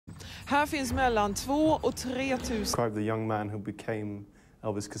Här finns mellan 2 och 3 000. Describe the young man who became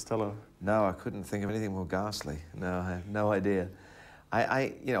Elvis Costello. No, I couldn't think of anything more ghastly. No, I have no idea.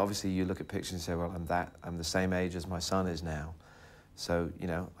 You know, obviously you look at pictures and say, well, I'm the same age as my son is now. So, you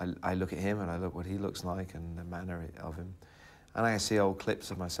know, I look at him and I look what he looks like and the manner of him. And I see old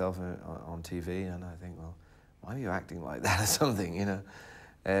clips of myself on TV and I think, well, why are you acting like that or something, you know?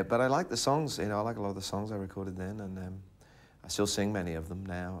 But I like the songs, you know, I like a lot of the songs I recorded then and I still sing many of them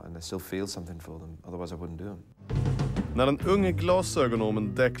now and I still feel something for them, otherwise I wouldn't do them. När den unge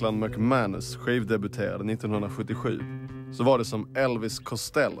glasögonormen Declan McManus skivdebuterade 1977 så var det som Elvis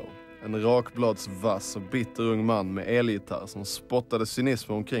Costello, en rakbladsvass och bitter ung man med elgitarr som spottade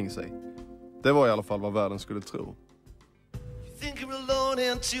cynism omkring sig. Det var i alla fall vad världen skulle tro. Think you're alone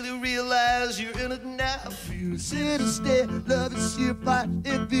until you realize you're in it now. You sit and stay, love is sheer fight,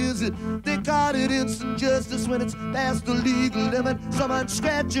 it feels it. They call it instant justice when it's past the legal limit. Someone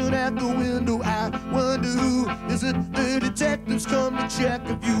scratching at the window, I wonder who is it? The detectives come to check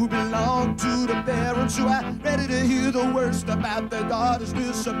if you belong to the parents who are ready to hear the worst about their daughter's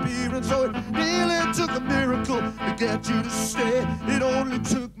disappearance. So it really took a miracle to get you to stay. It only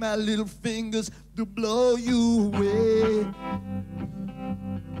took my little fingers to blow you away.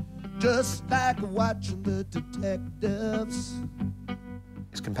 Just like watching the detectives.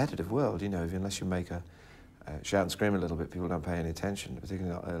 It's a competitive world, you know, unless you make a shout and scream a little bit, people don't pay any attention,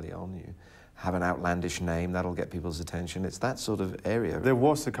 particularly not early on. You have an outlandish name, that'll get people's attention. It's that sort of area. There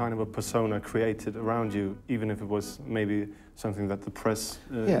was a kind of a persona created around you, even if it was maybe something that the press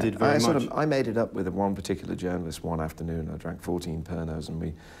did very much. I made it up with one particular journalist one afternoon. I drank 14 Pernos and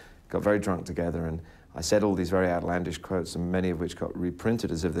we got very drunk together and I said all these very outlandish quotes, and many of which got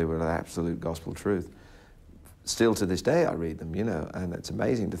reprinted as if they were the absolute gospel truth. Still to this day I read them, you know, and it's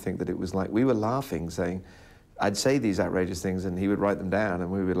amazing to think that it was like we were laughing, saying, I'd say these outrageous things and he would write them down and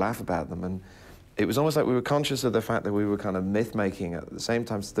we would laugh about them. And it was almost like we were conscious of the fact that we were kind of myth-making at the same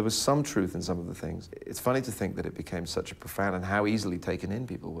time. So there was some truth in some of the things. It's funny to think that it became such a profound and how easily taken in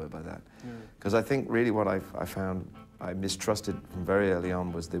people were by that. Because I think really what I found I mistrusted from very early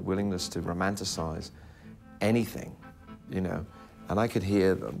on was the willingness to romanticize anything, you know. And I could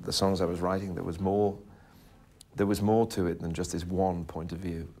hear the songs I was writing, there was more to it than just this one point of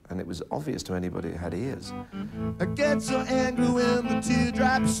view. And it was obvious to anybody who had ears. I get so angry when the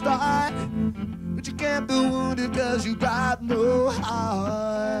teardrops start, but you can't be wounded because you got no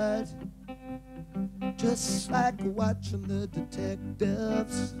heart. Just like watching the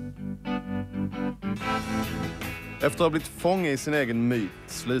detectives. Efter att ha blivit fånge i sin egen myt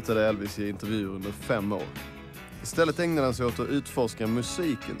slutade Elvis i intervjuer under 5 år. Istället ägnade han sig åt att utforska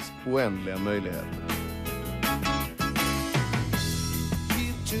musikens oändliga möjligheter.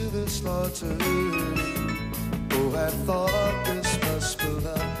 To the slaughter. Oh, I thought this must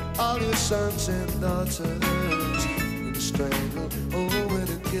belong. All your sons and daughters in the strangle. Oh, and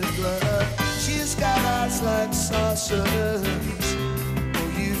a kid blood. She's got eyes like saucers. Oh,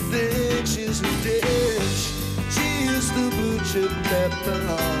 you think she's a dish? She is the butcher that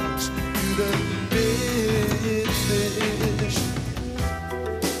belongs to the big fish.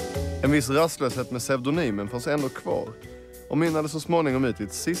 En viss rastlöshet med pseudonymen fanns ändå kvar. Och mynnade så småningom ut i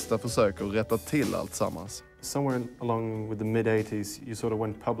ett sista försök att rätta till allt sammans. Somewhere along with the mid-80s, you sort of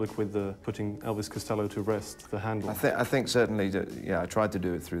went public with putting Elvis Costello to rest, the handle. I think certainly, I tried to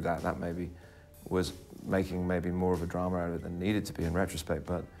do it through that. That maybe was making maybe more of a drama out of it than needed to be in retrospect.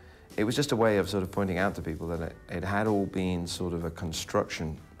 But it was just a way of sort of pointing out to people that it had all been sort of a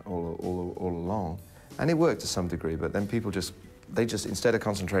construction all along. And it worked to some degree, but then people they just, instead of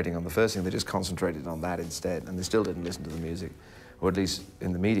concentrating on the first thing, they just concentrated on that instead, and they still didn't listen to the music, or at least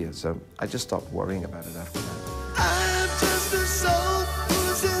in the media, so I just stopped worrying about it after that. I'm just a soul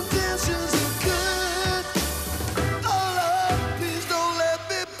whose intentions are good. Oh Lord, please don't let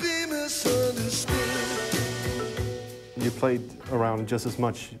me be misunderstood. You played around just as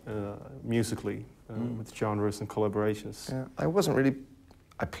much musically with genres and collaborations. Yeah,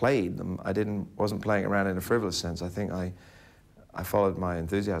 I played them. Wasn't playing around in a frivolous sense. I think I followed my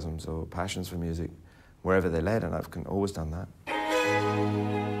enthusiasms or passions for music wherever they led, and I've always done that.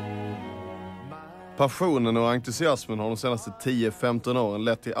 Passionen och entusiasmen har de senaste 10-15 åren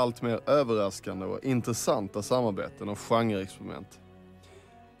lett till allt mer överraskande och intressanta samarbeten och genreexperiment.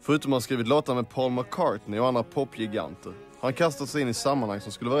 Förutom att ha skrivit låtar med Paul McCartney och andra popgiganter har han kastat sig in i sammanhang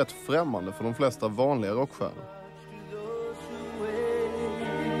som skulle vara rätt främmande för de flesta vanliga rockstjärnor.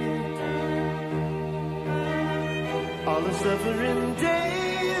 All the suffering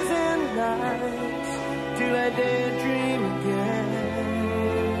days and nights till I dare dream again.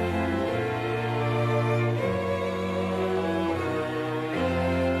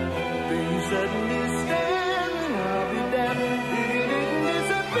 suddenly stand and I'll be damned if you didn't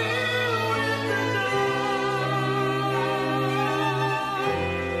disappear with the night.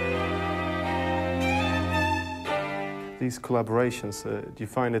 These collaborations, do you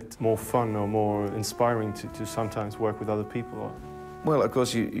find it more fun or more inspiring to sometimes work with other people? Or? Well, of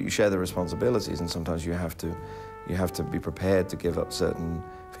course, you share the responsibilities, and sometimes you have to be prepared to give up certain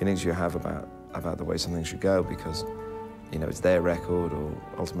feelings you have about the way something should go, because, you know, it's their record, or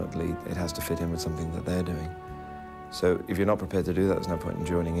ultimately it has to fit in with something that they're doing. So if you're not prepared to do that, there's no point in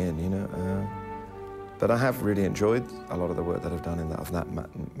joining in, you know. But I have really enjoyed a lot of the work that I've done in that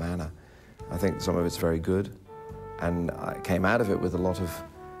manner. I think some of it's very good, and I came out of it with a lot of,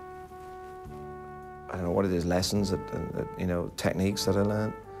 I don't know what it is, lessons, that you know, techniques that I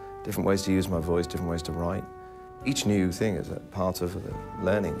learned, different ways to use my voice, different ways to write. Each new thing is a part of the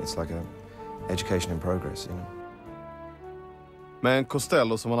learning. It's like a education in progress, you know. Men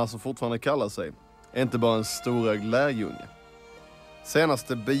Costello, som han alltså fortfarande kallar sig, är inte bara en storögd lärjunge.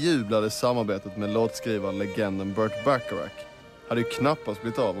 Senaste bejublade samarbetet med låtskrivaren-legenden Burt Bacharach hade ju knappast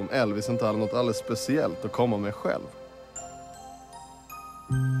blivit av om Elvis inte hade något alldeles speciellt att komma med själv.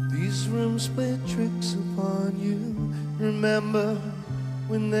 These rooms play tricks upon you. Remember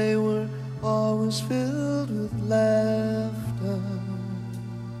when they were always filled with laughter.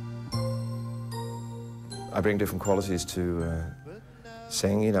 I bring different qualities to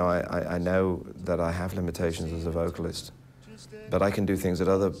sing. You know, I know that I have limitations as a vocalist, but I can do things that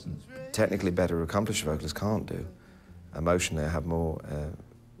other technically better accomplished vocalists can't do. Emotionally, I have more.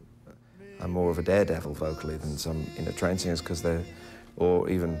 I'm more of a daredevil vocally than some, you know, trained singers, because they're, or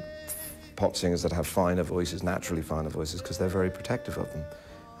even pop singers that have finer voices, naturally finer voices, because they're very protective of them.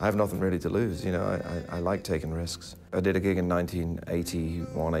 I have nothing really to lose, you know. I like taking risks. I did a gig in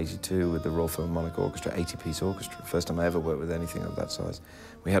 1981-82 with the Royal Philharmonic Orchestra, 80-piece orchestra. First time I ever worked with anything of that size.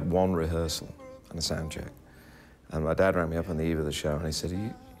 We had one rehearsal and a sound check. And my dad rang me up on the eve of the show and he said,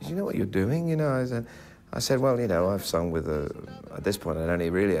 do you know what you're doing? You know, I said, well, you know, I've sung with at this point I'd only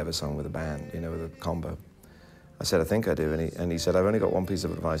really ever sung with a band, you know, with a combo. I said, I think I do. And he said, I've only got one piece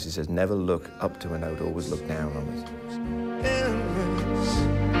of advice. He says, never look up to a note, always look down on it.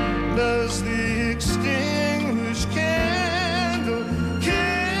 Does the extinguished candle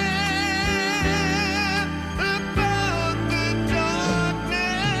care about the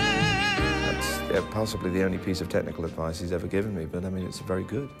darkness? That's possibly the only piece of technical advice he's ever given me, but I mean, it's very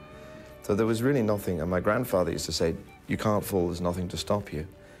good. So there was really nothing, and my grandfather used to say, you can't fall, there's nothing to stop you.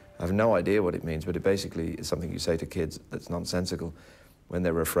 I have no idea what it means, but it basically is something you say to kids that's nonsensical when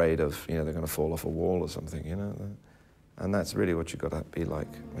they're afraid of, you know, they're going to fall off a wall or something, you know. And that's really what you've got to be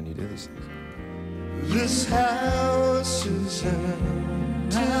like when you do these things. This house is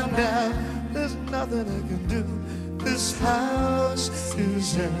empty now. There's nothing I can do. This house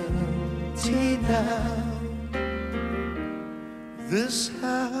is empty now. This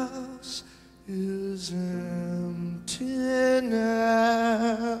house is empty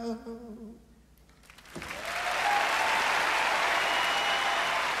now.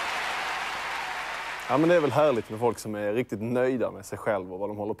 Ja, men det är väl härligt med folk som är riktigt nöjda med sig själva och vad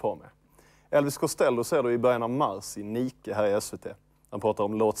de håller på med. Elvis Costello ser du i början av mars i Nike här i SVT. Han pratar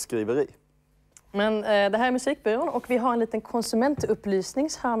om låtskriveri. Men det här är Musikbyrån och vi har en liten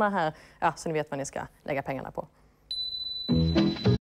konsumentupplysningshörna här. Ja, så ni vet vad ni ska lägga pengarna på.